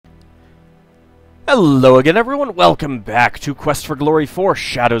Hello again, everyone. Welcome back to Quest for Glory 4,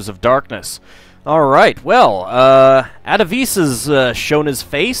 Shadows of Darkness. Alright, well, Atavis has shown his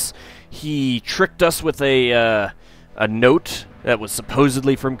face. He tricked us with a note that was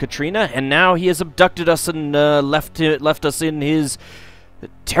supposedly from Katrina, and now he has abducted us and left us in his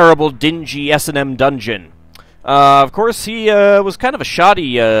terrible, dingy S&M dungeon. Of course, he was kind of a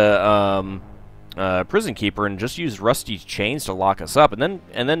shoddy prison keeper and just used rusty chains to lock us up, and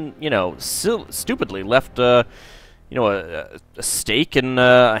then you know, stupidly left a stake and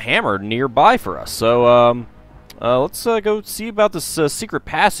a hammer nearby for us. So let's go see about this secret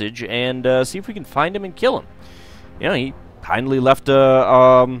passage and see if we can find him and kill him. You know, he kindly left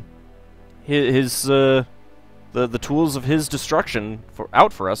the tools of his destruction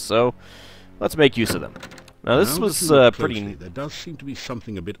out for us, so let's make use of them. Now this was pretty. There does seem to be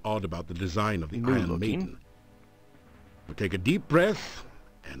something a bit odd about the design of the Iron Maiden. We'll take a deep breath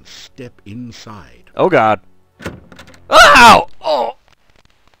and step inside. Oh God! Ow! Oh.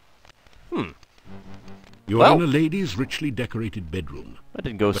 You are in a lady's richly decorated bedroom. That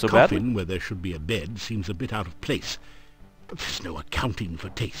didn't go so badly. The coffin, where there should be a bed, seems a bit out of place. But there's no accounting for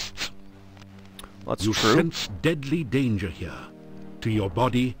tastes. Well, that's you true. sense deadly danger here, to your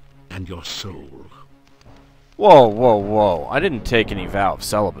body and your soul. Whoa, whoa, whoa. I didn't take any vow of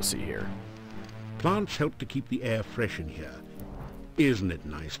celibacy here. Plants help to keep the air fresh in here. Isn't it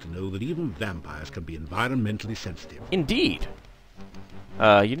nice to know that even vampires can be environmentally sensitive? Indeed.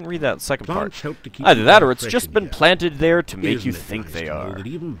 You didn't read that second part. Help to keep Either that or it's just been planted there to make you think they are. That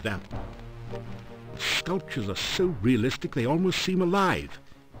even sculptures are so realistic they almost seem alive.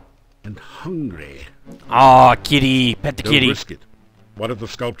 And hungry. Aw, kitty. Pet the kitty. Don't risk it. What if the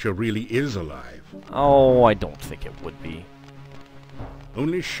sculpture really is alive? Oh, I don't think it would be.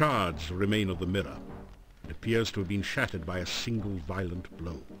 Only shards remain of the mirror. It appears to have been shattered by a single violent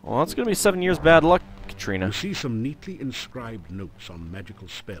blow. Well, that's going to be 7 years bad luck, Katrina. You see some neatly inscribed notes on magical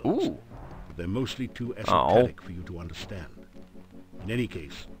spells. Ooh. But they're mostly too esoteric for you to understand. In any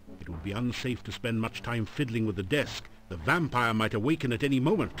case, it would be unsafe to spend much time fiddling with the desk. The vampire might awaken at any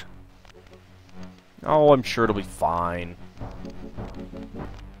moment. Oh, I'm sure it'll be fine.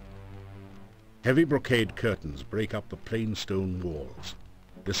 Heavy brocade curtains break up the plain stone walls.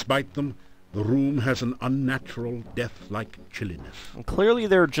 Despite them, the room has an unnatural, death-like chilliness. And clearly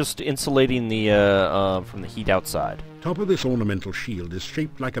they're just insulating the from the heat outside. Top of this ornamental shield is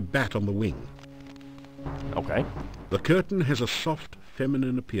shaped like a bat on the wing. Okay. The curtain has a soft,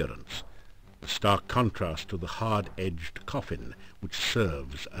 feminine appearance, a stark contrast to the hard-edged coffin, which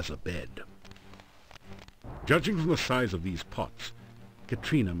serves as a bed. Judging from the size of these pots,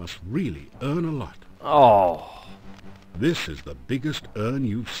 Katrina must really earn a lot. Oh. This is the biggest urn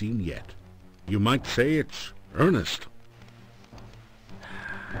you've seen yet. You might say it's earnest.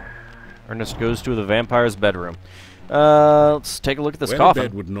 Ernest goes to the vampire's bedroom. Let's take a look at this coffin. Where a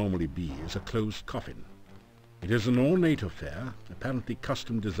bed would normally be is a closed coffin. It is an ornate affair, apparently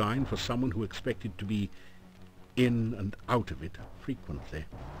custom designed for someone who expected to be in and out of it frequently.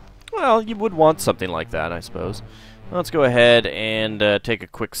 Well, you would want something like that, I suppose. Let's go ahead and take a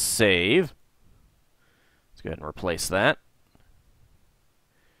quick save. Let's go ahead and replace that.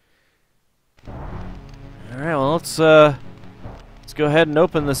 Alright, well, let's go ahead and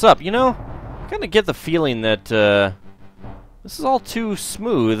open this up. You know, I kind of get the feeling that this is all too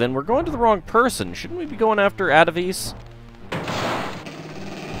smooth, and we're going to the wrong person. Shouldn't we be going after Atavis?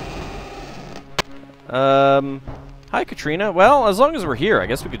 Hi, Katrina. Well, as long as we're here, I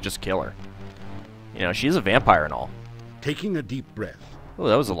guess we could just kill her. You know, she's a vampire and all. Taking a deep breath. Oh,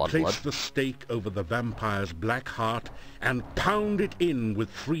 that was a lot of blood. Place the stake over the vampire's black heart and pound it in with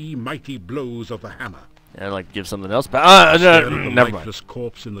 3 mighty blows of the hammer. I'd like to give something else, but the never lifeless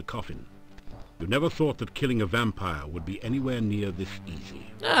corpse in the coffin. You never thought that killing a vampire would be anywhere near this easy.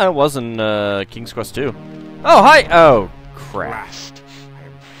 It wasn't King's Quest 2. Oh, hi! Oh, crap. Last, I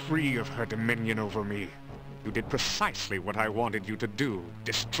am free of her dominion over me. You did precisely what I wanted you to do.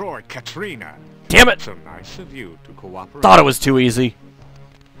 Destroy Katrina. Damn it! So nice of you to cooperate. Thought it was too easy.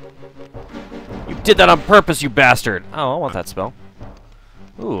 You did that on purpose, you bastard! Oh, I want that spell.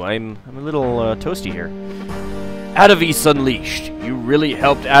 Ooh, I'm a little toasty here. Atavis Unleashed. You really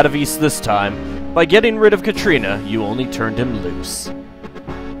helped Atavis this time. By getting rid of Katrina, you only turned him loose.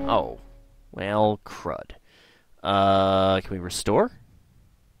 Oh. Well, crud. Can we restore?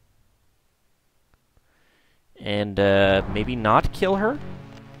 And, maybe not kill her?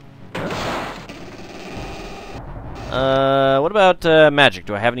 What about, magic?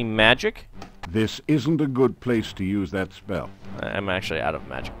 Do I have any magic? This isn't a good place to use that spell. I'm actually out of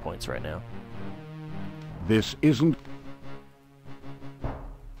magic points right now. This isn't...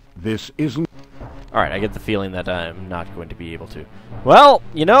 Alright, I get the feeling that I'm not going to be able to. Well,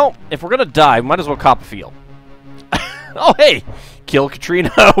 you know, if we're gonna die, we might as well cop a feel. Oh, hey! Kill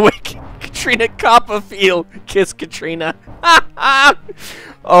Katrina. Wait, Katrina, cop a feel. Kiss Katrina.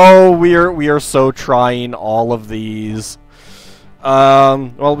 Oh, we are so trying all of these.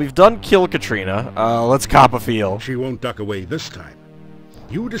 Well, we've done kill Katrina. Let's cop a feel. She won't duck away this time.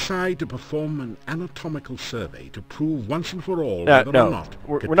 You decide to perform an anatomical survey to prove once and for all whether or not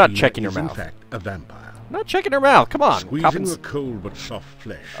we're not checking her is in mouth. fact a vampire. Not checking her mouth. Come on. Squeezing the cold but soft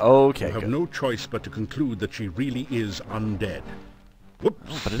flesh. Okay, you have no choice but to conclude that she really is undead. Whoops.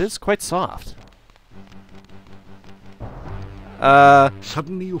 Oh, but it is quite soft.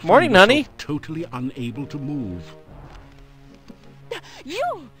 Suddenly you Morning, find yourself honey. totally unable to move.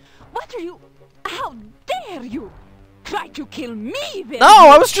 You! What are you? How dare you! Try to kill me, then! No,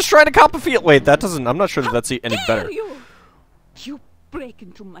 I was just trying to cop a feel. Wait, that doesn't... I'm not sure that that's any better. You break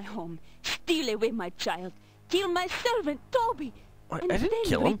into my home, steal away my child, kill my servant, Toby, and I didn't then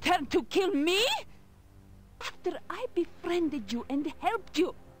kill him. return to kill me? After I befriended you and helped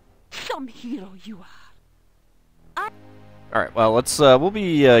you. Some hero you are. Alright, well, let's, we'll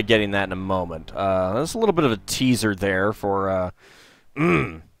be, getting that in a moment. There's a little bit of a teaser there for,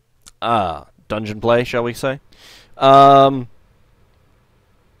 dungeon play, shall we say.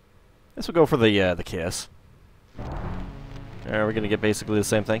 This will go for the kiss. Are we gonna get basically the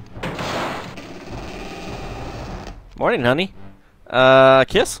same thing? Morning, honey.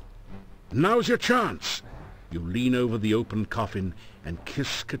 Kiss? Now's your chance. You lean over the open coffin and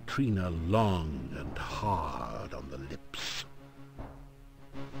kiss Katrina long and hard on the lips.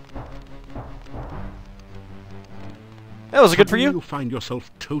 That was it good for you? You find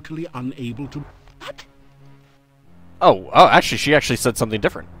yourself totally unable to... What? Oh, actually, she actually said something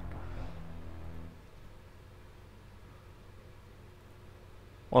different.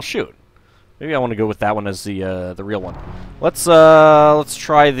 Well, shoot. Maybe I want to go with that one as the real one. Let's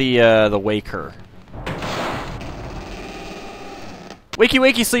try the wake her. Wakey,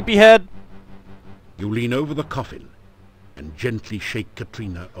 wakey, sleepyhead. You lean over the coffin and gently shake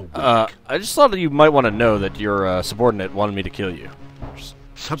Katrina awake. I just thought that you might want to know that your subordinate wanted me to kill you.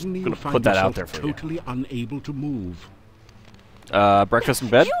 Suddenly you find put that yourself out there for you. totally unable to move. Breakfast in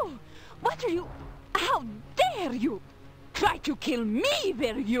bed? You! What are you? How dare you! Try to kill me,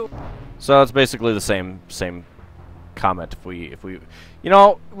 there you! So it's basically the same comment. If we, you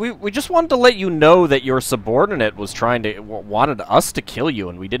know, we just wanted to let you know that your subordinate was wanted us to kill you,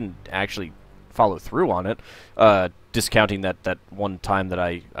 and we didn't actually follow through on it. Discounting that one time that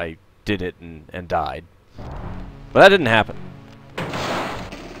I did it and died, but that didn't happen.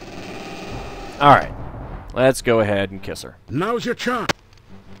 All right, let's go ahead and kiss her. Now's your chance.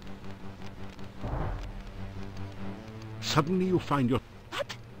 Suddenly you find your...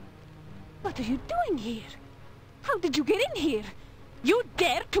 What? What are you doing here? How did you get in here? You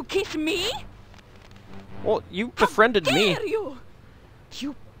dare to kiss me? Well, you befriended How me. dare you!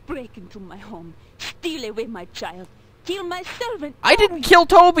 You break into my home, steal away my child, kill my servant. I didn't kill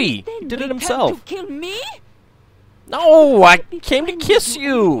Toby. Then He did it return himself. to kill me? No, I came to Befriended kiss and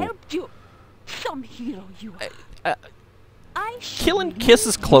you. helped you. Some hero you are. I should Kill and kiss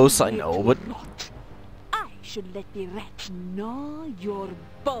is leave close, you I here know, to but... rot. I should let the rats gnaw your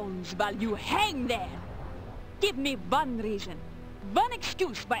bones while you hang there. Give me one reason, one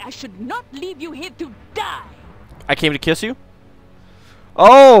excuse why I should not leave you here to die. I came to kiss you?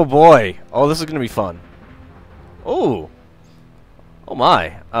 Oh, boy. Oh, this is going to be fun. Oh. Oh,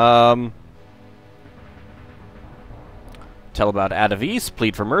 my. Tell about Adavis,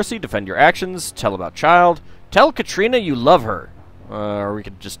 plead for mercy, defend your actions, tell about child, tell Katrina you love her. Or we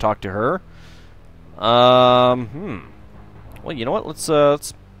could just talk to her. Well, you know what? Let's go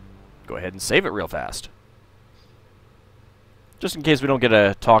ahead and save it real fast. Just in case we don't get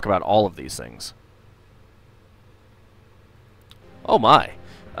to talk about all of these things. Oh my.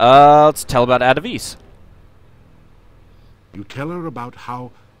 Let's tell about Adavis. You tell her about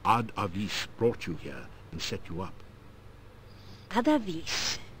how Adavis brought you here and set you up.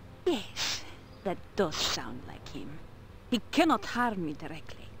 Adavis. Yes, that does sound like him. He cannot harm me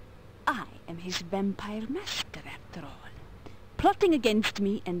directly. I am his vampire master, after all. Plotting against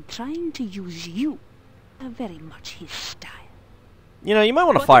me and trying to use you are very much his style. You know, you might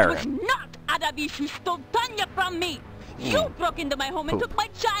want to But fire it was him. not Adavis who stole Tanya from me! You broke into my home and Poop. took my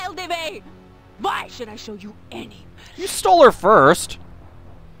child away! Why should I show you any You stole her first.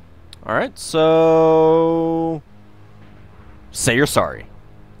 Alright, so... say you're sorry.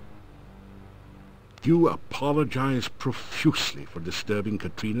 You apologize profusely for disturbing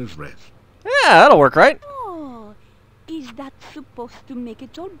Katrina's rest. Yeah, that'll work, right? Oh, is that supposed to make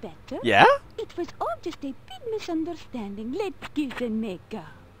it all better? Yeah? It was all just a big misunderstanding. Let's kiss and make up.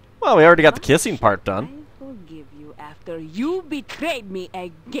 Well, we already got the kissing part done. I forgive you after you betrayed me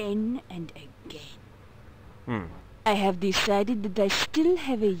again and again. I have decided that I still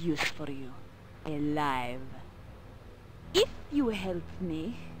have a use for you. Alive. If you help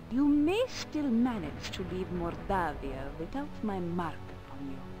me, you may still manage to leave Mordavia without my mark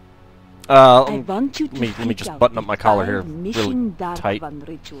upon you. I want you to let me just button up my collar here really tight.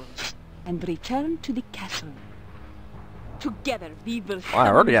 Rituals and return to the castle. Together we will I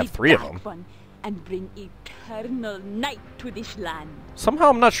already have 3 of Dark them. One and bring eternal night to this land. Somehow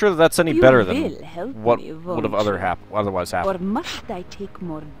I'm not sure that that's any You better than will help what me, would have won't you? otherwise happened. Or must I take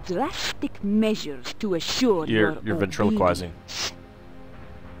more drastic measures to assure your You're ventriloquizing. obedience?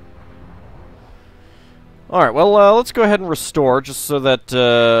 Alright, well, let's go ahead and restore, just so that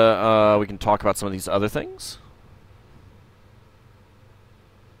we can talk about some of these other things.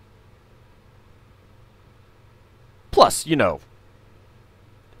 Plus, you know,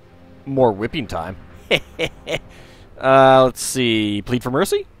 more whipping time. Let's see. Plead for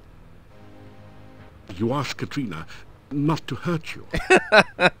mercy? You ask Katrina not to hurt you.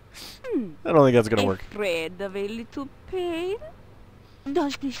 I don't think that's going to work. Afraid of a little pain?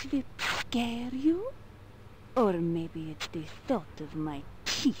 Does this whip scare you? Or maybe it's the thought of my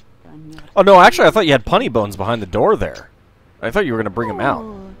teeth on your... Oh, no, actually, I thought you had punny bones behind the door there. I thought you were going to bring him out.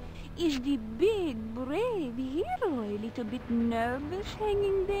 Oh, is the big, brave hero a little bit nervous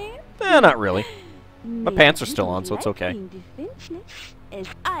hanging there? Not really. Maybe pants are still you on, so it's like okay. being defenseless, as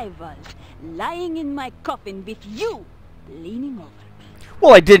I was, lying in my coffin with you leaning over me.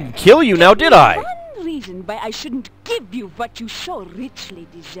 Well, I didn't kill you now, did I? One reason why I shouldn't give you what you so richly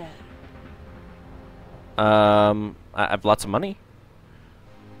deserve. I've lots of money.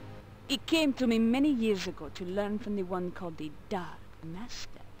 It came to me many years ago to learn from the one called the Dark Master.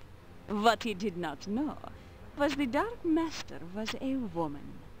 What he did not know was the Dark Master was a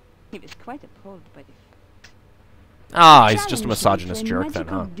woman. He was quite appalled by the fact. Ah, he's just a Challenged me misogynist to jerk then,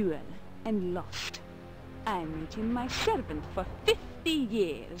 magical huh? duel and lost. I made him my servant for 50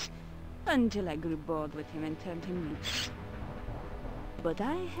 years, until I grew bored with him and turned him loose. But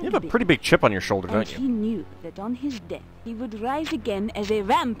I had You have a been, pretty big chip on your shoulder, and don't he you? knew that on his death he would rise again as a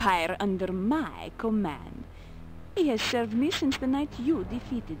vampire under my command. He has served me since the night you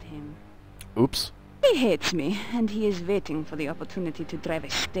defeated him. Oops. He hates me, and he is waiting for the opportunity to drive a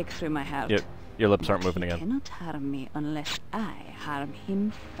stake through my heart. Your lips aren't But moving he again. cannot harm me unless I harm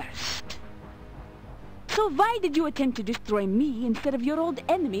him first. So why did you attempt to destroy me instead of your old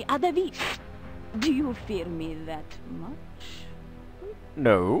enemy, Adavis? Do you fear me that much?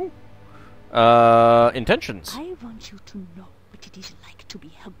 No. Intentions. I want you to know what it is like to be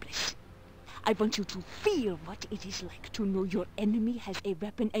helpless. I want you to feel what it is like to know your enemy has a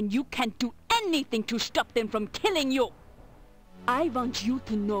weapon and you can't do anything to stop them from killing you. I want you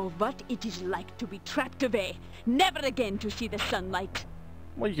to know what it is like to be trapped away, never again to see the sunlight.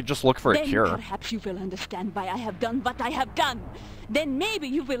 Well, you could just look for a Then cure. perhaps you will understand why I have done what I have done. Then maybe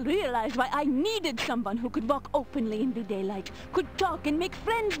you will realize why I needed someone who could walk openly in the daylight, could talk and make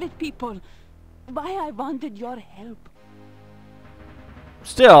friends with people. Why I wanted your help.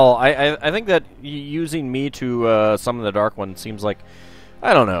 Still, I think that using me to summon the Dark One seems like,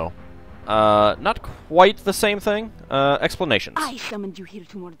 I don't know, not quite the same thing. Explanations. I summoned you here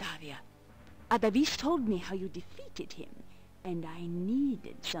to Mordavia. Adavis told me how you defeated him, and I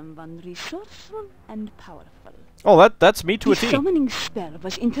needed someone resourceful and powerful. Oh, that's me to a The T. summoning spell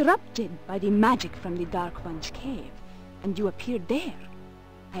was interrupted by the magic from the Dark One's cave, and you appeared there.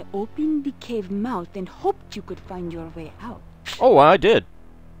 I opened the cave mouth and hoped you could find your way out. Oh, I did.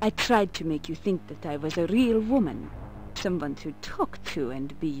 I tried to make you think that I was a real woman, someone to talk to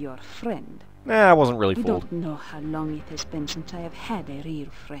and be your friend. Nah, I wasn't really You fooled. don't know how long it has been since I have had a real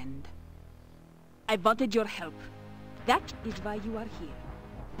friend. I wanted your help. That is why you are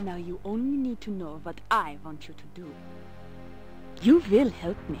here. Now you only need to know what I want you to do. You will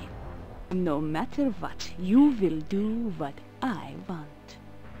help me. No matter what, you will do what I want.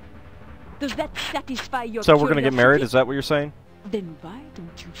 Does that satisfy your So we're gonna get married? curiosity? Is that what you're saying? Then why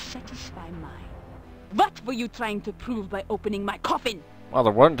don't you satisfy mine? What were you trying to prove by opening my coffin? Well,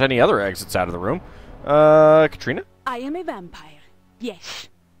 there weren't any other exits out of the room. Katrina? I am a vampire, yes.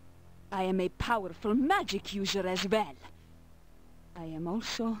 I am a powerful magic user as well. I am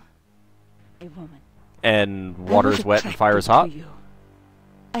also a woman. And I water was is wet and fire is hot? attracted to you.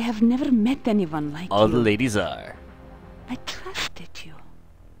 I have never met anyone like All you. the ladies are. I trusted you.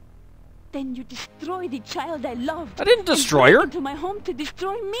 Then you destroyed the child I loved. I didn't and destroy broke her. into my home to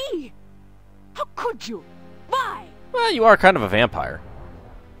destroy me. How could you? Why? Well, you are kind of a vampire.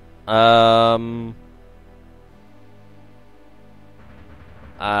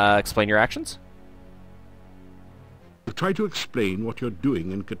 Explain your actions? Try to explain what you're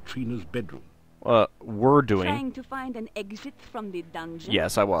doing in Katrina's bedroom. We're doing. Trying to find an exit from the dungeon?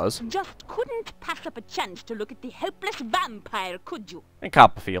 Yes, I was. Just couldn't pass up a chance to look at the helpless vampire, could you? And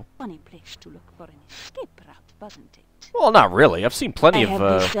Copperfield. Funny place to look for an escape route, wasn't it? Well, not really. I've seen plenty I of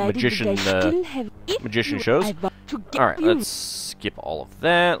have decided magician that I still have magician you shows. I want to get Alright, you. let's skip all of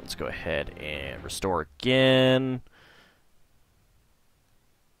that. Let's go ahead and restore again.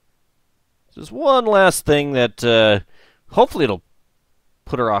 There's one last thing that hopefully it'll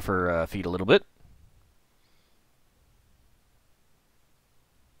put her off her feet a little bit.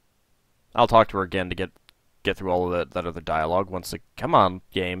 I'll talk to her again to get through all of that other dialogue once the... Come on,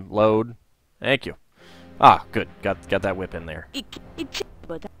 game. Load. Thank you. Ah, good. Got that whip in there.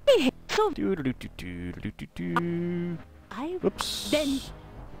 So Do-do-do-do-do-do-do-do. Whoops. Then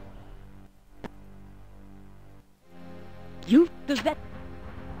you does that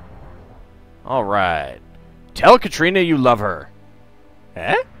Alright. Tell Katrina you love her.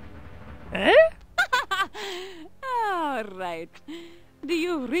 Eh? Eh? all right. Do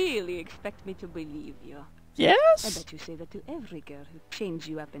you really expect me to believe you? I Yes? bet you say that to every girl who chains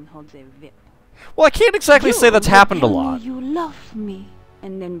you up and holds a whip. Well, I can't exactly say that's You happened a tell me lot. You love me,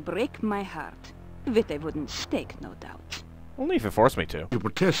 and then break my heart with a wooden stake, no doubt. Only if you force me to. You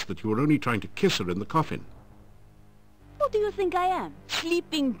protest that you were only trying to kiss her in the coffin. Who do you think I am?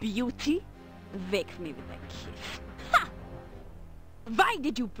 Sleeping Beauty? Wake me with a kiss. Ha! Why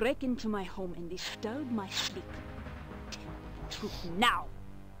did you break into my home and disturb my sleep? Tell me the truth now,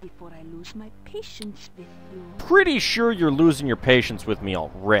 before I lose my patience with you. Pretty sure you're losing your patience with me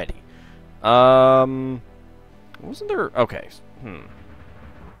already. Wasn't there... Okay.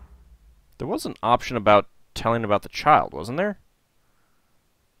 There was an option about telling about the child, wasn't there?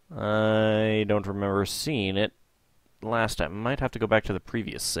 I don't remember seeing it last time. Might have to go back to the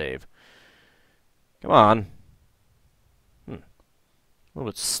previous save. Come on. A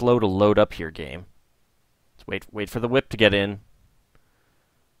little bit slow to load up here, game. Let's wait for the whip to get in.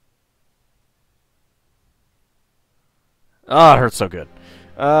 Ah, it hurts so good.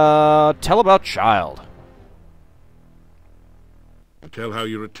 Tell about child. Tell how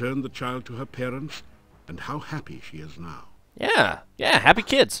you returned the child to her parents and how happy she is now. Yeah, happy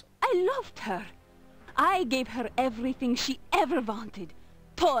kids. I loved her. I gave her everything she ever wanted.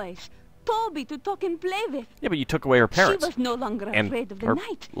 Toys, Toby to talk and play with. Yeah, but you took away her parents. She was no longer and afraid of the her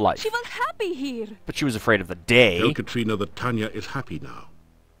night. life. She was happy here. But she was afraid of the day. Tell Katrina that Tanya is happy now.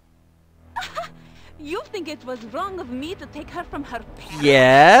 You think it was wrong of me to take her from her parents? They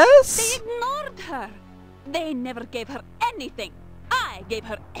Yes? ignored her. They never gave her anything. I gave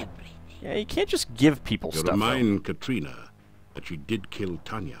her everything. Yeah, you can't just give people You stuff. though. remind Katrina that she did kill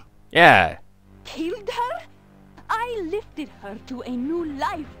Tanya. Yeah, Killed her? I lifted her to a new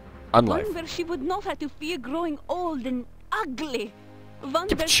life. unlife. One where she would not have to fear growing old and ugly. One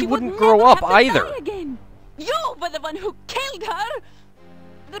but where she would wouldn't never grow up have to either. die again. You were the one who killed her.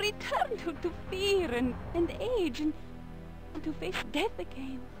 Returned her to fear and age and to face death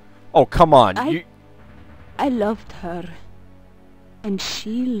again. Oh, come on. I loved her. And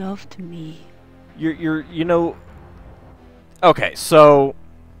she loved me. You know... Okay, so...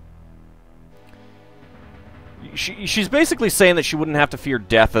 She's basically saying that she wouldn't have to fear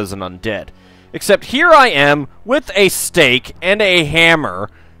death as an undead. Except here I am with a stake and a hammer,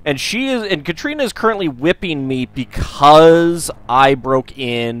 and Katrina is currently whipping me because I broke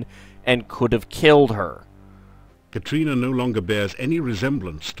in and could have killed her. Katrina no longer bears any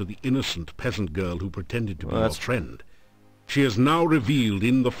resemblance to the innocent peasant girl who pretended to be your friend. She is now revealed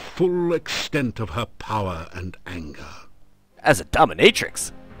in the full extent of her power and anger. As a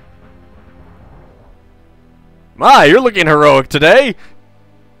dominatrix. My, you're looking heroic today.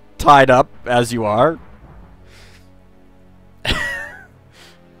 Tied up, as you are.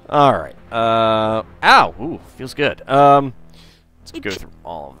 Alright. Ow! Ooh, feels good. Let's go through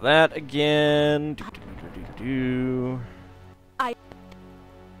all of that again.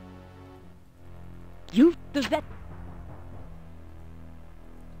 Does that...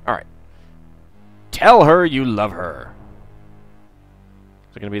 Alright. Tell her you love her.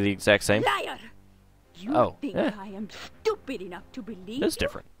 Is it going to be the exact same? Liar! You Oh, think yeah. I am stupid enough to believe It's you?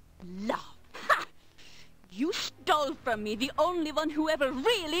 different. Love. Ha! You stole from me the only one who ever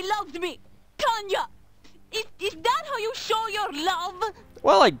really loved me. Tanya! Is that how you show your love?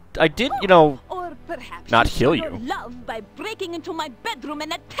 Well, I did, you know... Or perhaps Not you kill show your you. love by breaking into my bedroom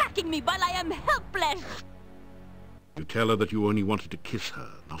and attacking me while I am helpless. You tell her that you only wanted to kiss her,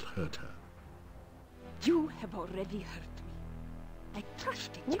 not hurt her. You have already hurt me. I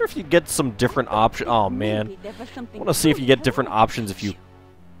trusted I you. wonder if you get some different options. Oh, man. Maybe there was I something want to see if you get good different about options if you you.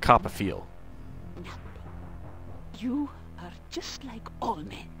 cop a feel. Nothing. You are just like all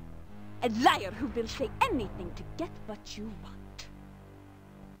men. A liar who will say anything to get what you want.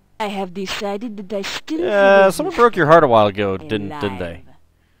 I have decided that I still Yeah, have someone broke your heart a while ago, didn't they? alive.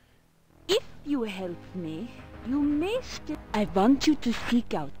 If you help me, you may still... I want you to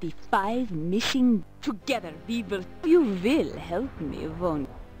seek out the 5 missing... Together we will... You will help me, won't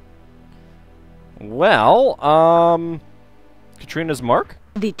you? Well, Katrina's mark?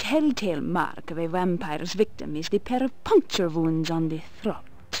 The telltale mark of a vampire's victim is the pair of puncture wounds on the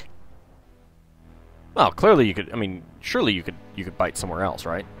throat. Well, clearly you could, I mean, surely you could bite somewhere else,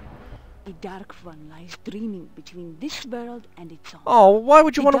 right? The Dark One lies dreaming between this world and its own. Oh, why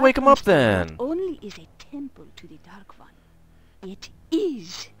would you The want to Dark wake him One's up then? not only is a temple to the Dark One, it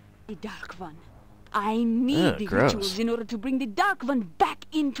is the Dark One. I need Ugh, the gross. rituals in order to bring the Dark One back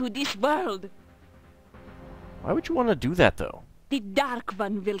into this world. Why would you want to do that, though? The Dark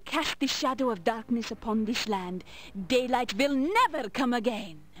One will cast the shadow of darkness upon this land. Daylight will never come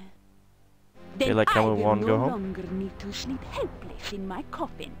again. Then Daylight I come will and won't no go home? longer need to sleep helpless in my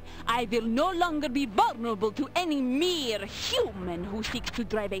coffin. I will no longer be vulnerable to any mere human who seeks to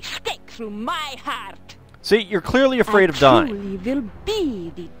drive a stake through my heart. See, you're clearly afraid I of dying. truly will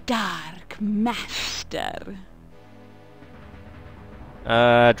be the Dark Master.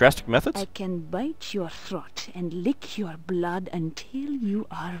 Drastic methods? I can bite your throat and lick your blood until you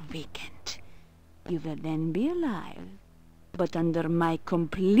are vacant. You will then be alive, but under my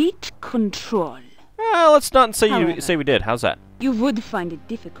complete control. Let's not say However, say we did. How's that? You would find it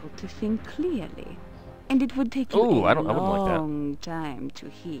difficult to think clearly, and it would take you Ooh, a I wouldn't like that. long time to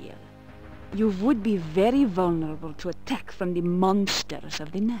heal. You would be very vulnerable to attack from the monsters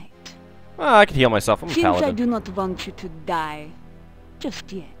of the night. Well, I can heal myself. I'm a Since I paladin. do not want you to die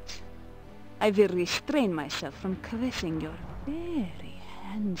just yet, I will restrain myself from caressing your very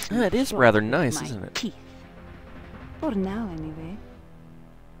handsome Yeah, it is throat rather with nice, my isn't it? teeth. For now, anyway.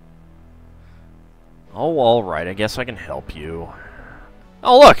 Oh, all right. I guess I can help you.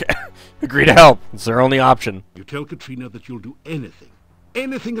 Oh, look! Agree to help. It's their only option. You tell Katrina that you'll do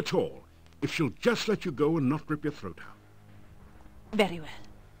anything at all, if she'll just let you go and not rip your throat out. Very well.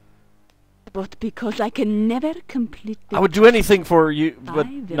 But because I can never complete the I would do anything for you, but I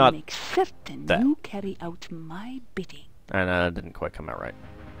will not make certain that. you carry out my bidding. And it didn't quite come out right.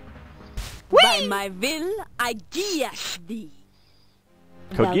 By my will, I guias thee.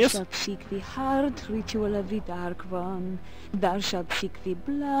 Thou Codius? shalt seek the heart ritual of the Dark One. Thou shalt seek the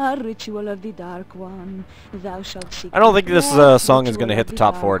blood ritual of the Dark One. Thou shalt seek I don't the think this breath song is ritual gonna hit of the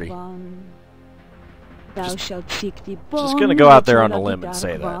top Dark 40. One. Thou Just- shalt seek the just bone gonna go out there on ritual a of limb the and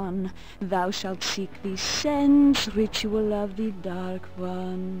say Dark that. One. Thou shalt seek the sense ritual of the Dark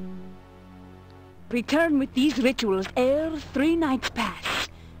One. Return with these rituals ere 3 nights pass,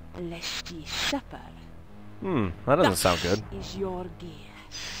 lest ye suffer. That doesn't sound good. Is your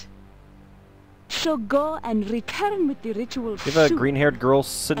guess. So go and return with the rituals. You have a soon. green-haired girl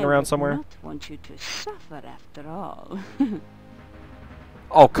sitting I around would somewhere? not want you to suffer after all.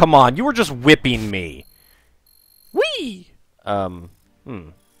 Oh, come on. You were just whipping me. Whee! So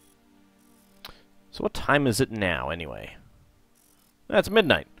what time is it now, anyway? That's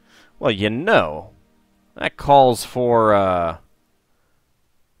midnight. Well, you know, that calls for, I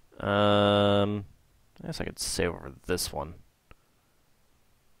guess I could save over this one.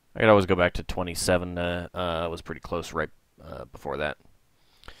 I could always go back to 27. It was pretty close right before that.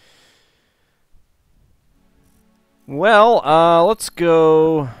 Well, let's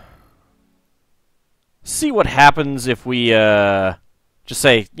go see what happens if we just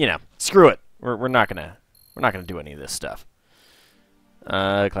say, you know, screw it. We're not gonna do any of this stuff.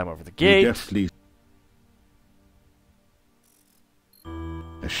 Climb over the You gate. deftly...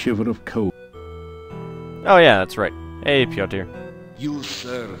 A shiver of cold. Oh yeah, that's right. Hey, Piotr. You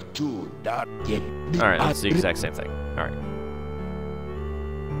serve two dark yet. All right, that's the exact same thing. All right.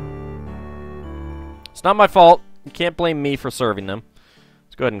 It's not my fault. You can't blame me for serving them.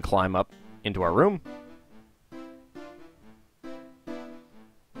 Let's go ahead and climb up into our room.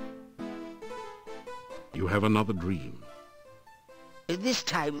 You have another dream. This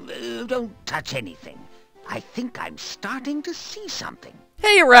time, don't touch anything. I think I'm starting to see something.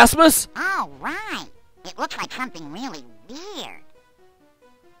 Hey, Erasmus! Oh, right. It looks like something really weird.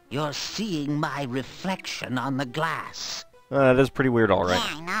 You're seeing my reflection on the glass. That is pretty weird, all right.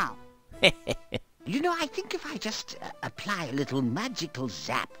 Yeah, I know. You know, I think if I just apply a little magical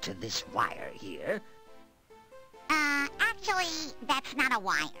zap to this wire here... Actually, that's not a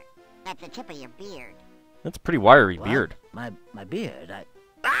wire. That's the tip of your beard. That's a pretty wiry What? beard. My beard?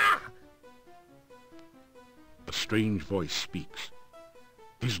 Ah! A strange voice speaks.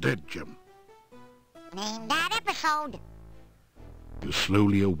 He's dead, Jim. Name that episode. You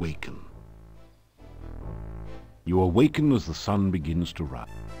slowly awaken. You awaken as the sun begins to rise.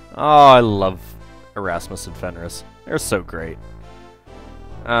 Oh, I love Erasmus and Fenris. They're so great.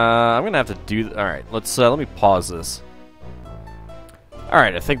 I'm gonna have to do. All right, let me pause this. All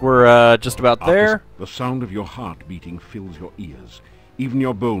right, I think we're just about there. The sound of your heart beating fills your ears. Even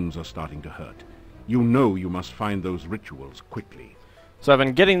your bones are starting to hurt. You know you must find those rituals quickly. So I've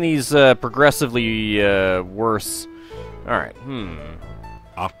been getting these progressively worse. All right.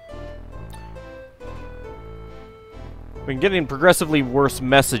 Been getting progressively worse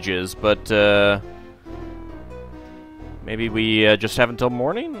messages, but maybe we just have until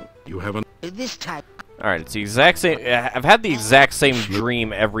morning? You haven't. This time. Alright, it's the exact same. I've had the exact same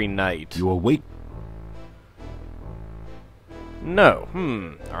dream every night. You awake. No.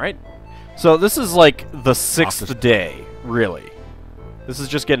 Alright. So this is like the 6th day, really. This is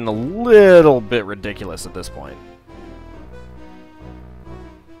just getting a little bit ridiculous at this point.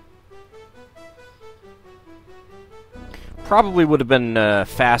 Probably would have been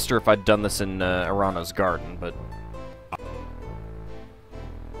faster if I'd done this in Arano's garden, but...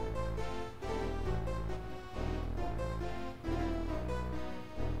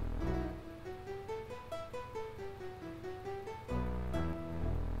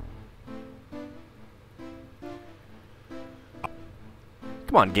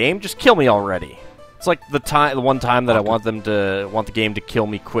 Come on, game, just kill me already. It's like the one time that I want the game to kill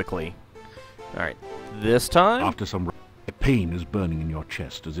me quickly. All right, this time. After some pain is burning in your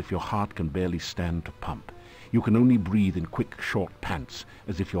chest, as if your heart can barely stand to pump. You can only breathe in quick, short pants,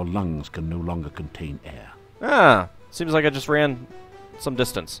 as if your lungs can no longer contain air. Ah, seems like I just ran some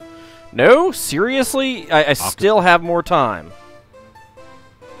distance. No, seriously, I still have more time.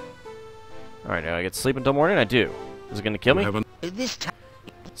 All right, now I get to sleep until morning. I do. Is it gonna kill me? This time.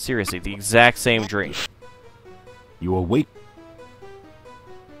 Seriously, the exact same dream. You awake.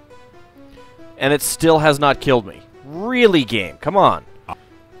 And it still has not killed me. Really, game? Come on.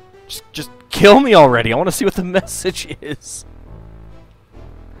 Just kill me already. I want to see what the message is.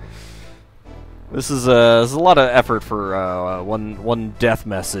 This is a lot of effort for one death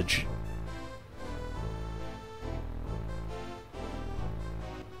message.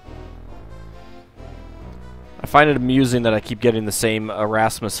 I find it amusing that I keep getting the same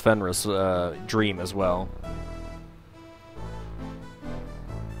Erasmus Fenris dream as well.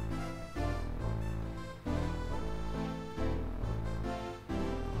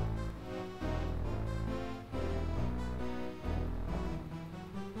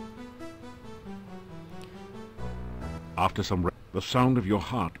 After some the sound of your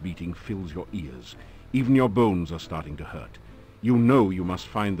heart beating fills your ears. Even your bones are starting to hurt. You know you must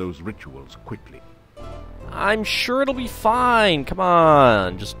find those rituals quickly. I'm sure it'll be fine. Come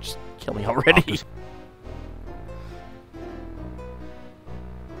on. Just kill me already.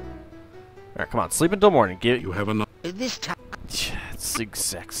 Alright, come on. Sleep until morning. You have enough. This time. It's the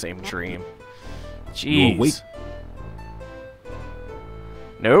exact same dream. You awake. Jeez.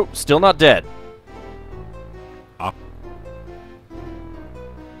 Nope. Still not dead.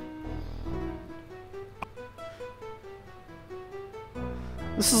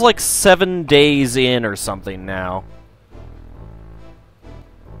 This is like 7 days in or something now.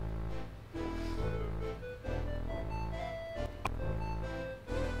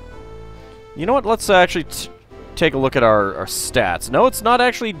 You know what? Let's actually take a look at our stats. No, it's not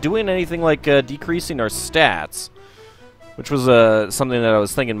actually doing anything like decreasing our stats, which was something that I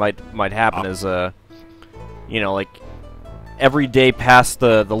was thinking might happen. Is you know, like every day past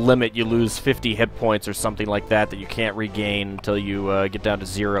the limit, you lose 50 hit points or something like that you can't regain until you get down to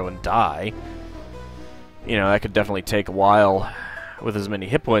 0 and die. You know, that could definitely take a while with as many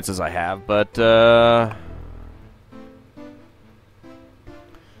hit points as I have, but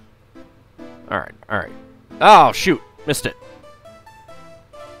alright. Oh, shoot! Missed it.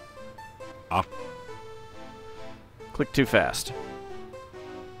 Click too fast.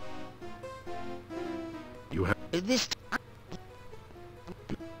 You have. This time.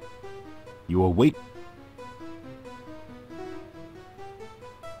 You awake.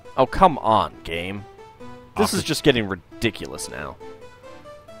 Oh, come on, game. This is just getting ridiculous now.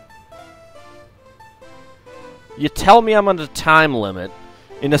 You tell me I'm on a time limit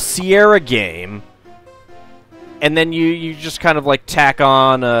in a Sierra game, and then you just kind of like tack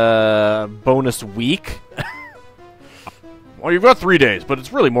on a bonus week? Well, you've got 3 days, but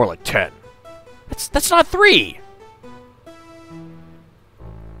it's really more like 10. That's not 3!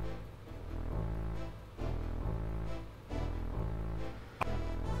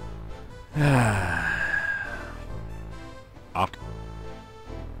 After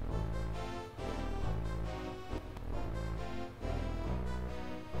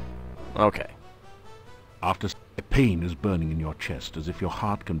Okay. After pain is burning in your chest, as if your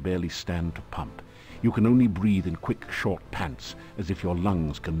heart can barely stand to pump. You can only breathe in quick, short pants, as if your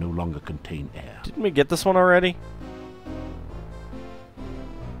lungs can no longer contain air. Didn't we get this one already?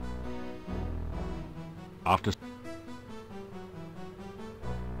 After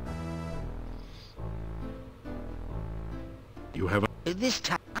you have This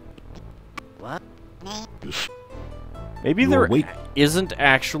time... What? Maybe You there awake- isn't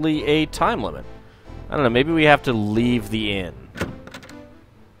actually a time limit. I don't know, maybe we have to leave the inn.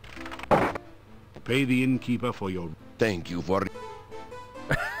 Pay the innkeeper for your... Thank you for...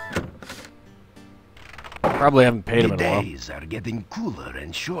 Probably haven't paid him The in a while. days are getting cooler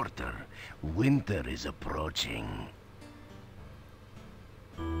and shorter. Winter is approaching.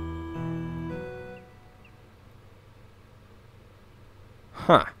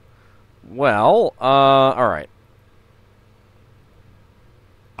 Huh. Well, alright.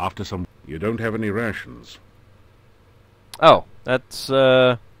 after some You don't have any rations. Oh, that's,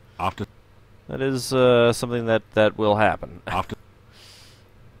 after that is, something that will happen. after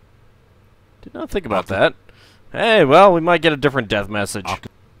Did not think about that. Hey, well, we might get a different death message.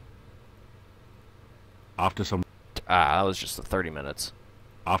 after some That was just the 30 minutes.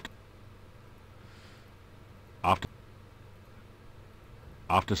 after after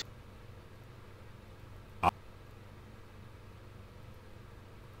after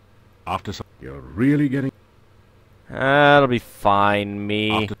after some You're really getting... That'll be fine,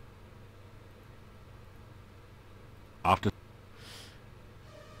 me. after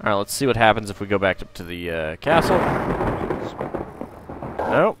Alright, let's see what happens if we go back up to the castle.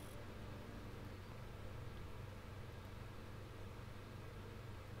 Nope.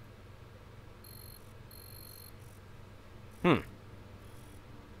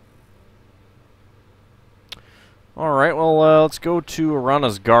 Alright, well, let's go to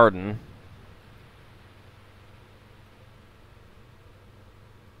Arana's garden.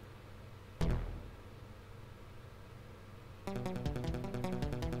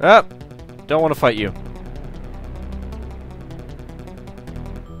 Don't want to fight you.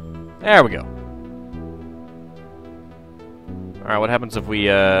 There we go. Alright, what happens if we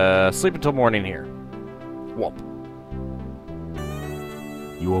sleep until morning here? Whoop.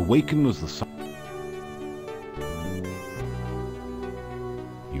 you awaken as the sun.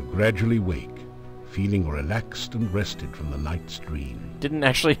 You gradually wake, feeling relaxed and rested from the night's dream. Didn't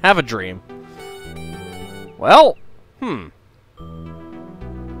actually have a dream. Well,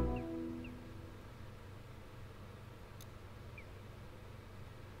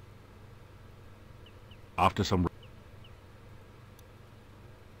 After some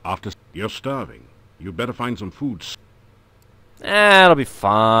after You're starving. You better find some food. it'll be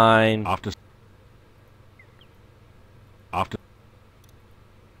fine. after after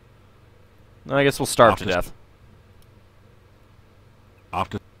I guess we'll starve to After- death.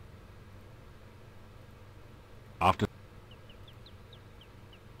 after after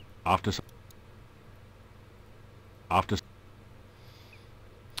after some after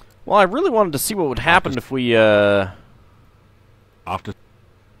Well, I really wanted to see what would happen if we, after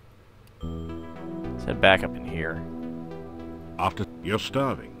let's head back up in here. after You're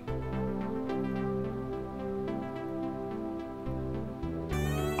starving.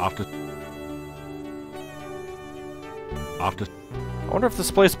 after after I wonder if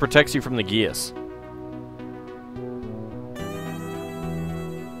this place protects you from the Geas.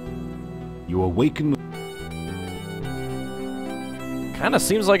 you awaken Kinda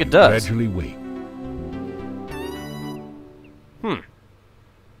seems like it does. Gradually wake.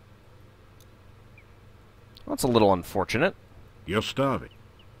 That's a little unfortunate. You're starving.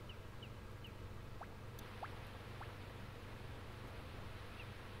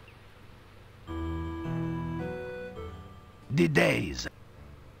 The days.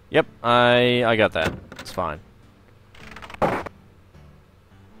 Yep, I got that. It's fine.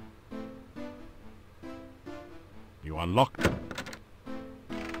 You unlocked.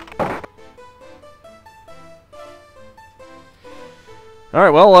 All right,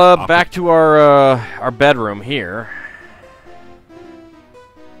 well, back to our bedroom here.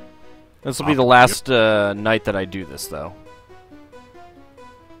 This will be the last night that I do this, though.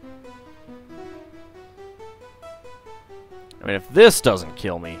 I mean, if this doesn't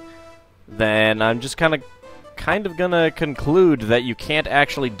kill me, then I'm just kind of gonna conclude that you can't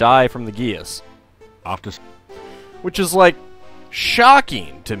actually die from the Geas, after which is like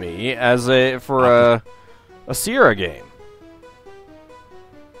shocking to me as a Sierra game.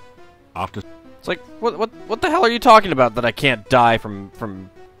 After It's like, what the hell are you talking about that I can't die from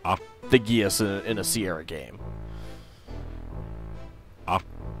the Geas in a Sierra game?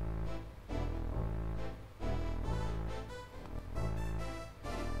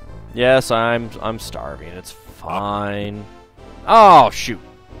 Yes, I'm starving. It's fine. Oh, shoot.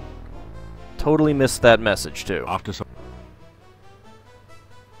 Totally missed that message, too. after some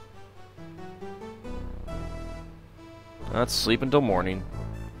Let's sleep until morning.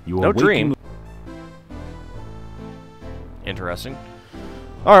 you No awaken dream. Interesting.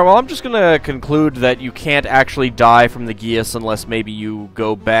 Alright, well, I'm just gonna conclude that you can't actually die from the Geas unless maybe you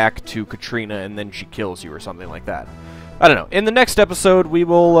go back to Katrina and then she kills you or something like that. I don't know. In the next episode, we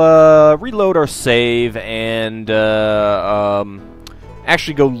will reload our save and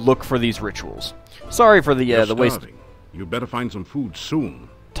actually go look for these rituals. Sorry for You're the waste starving. You better find some food soon.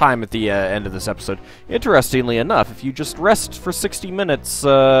 time at the end of this episode. Interestingly enough, if you just rest for 60 minutes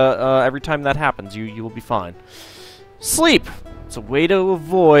every time that happens, you will be fine. Sleep! It's a way to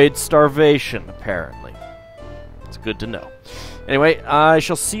avoid starvation, apparently. It's good to know. Anyway, I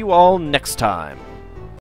shall see you all next time.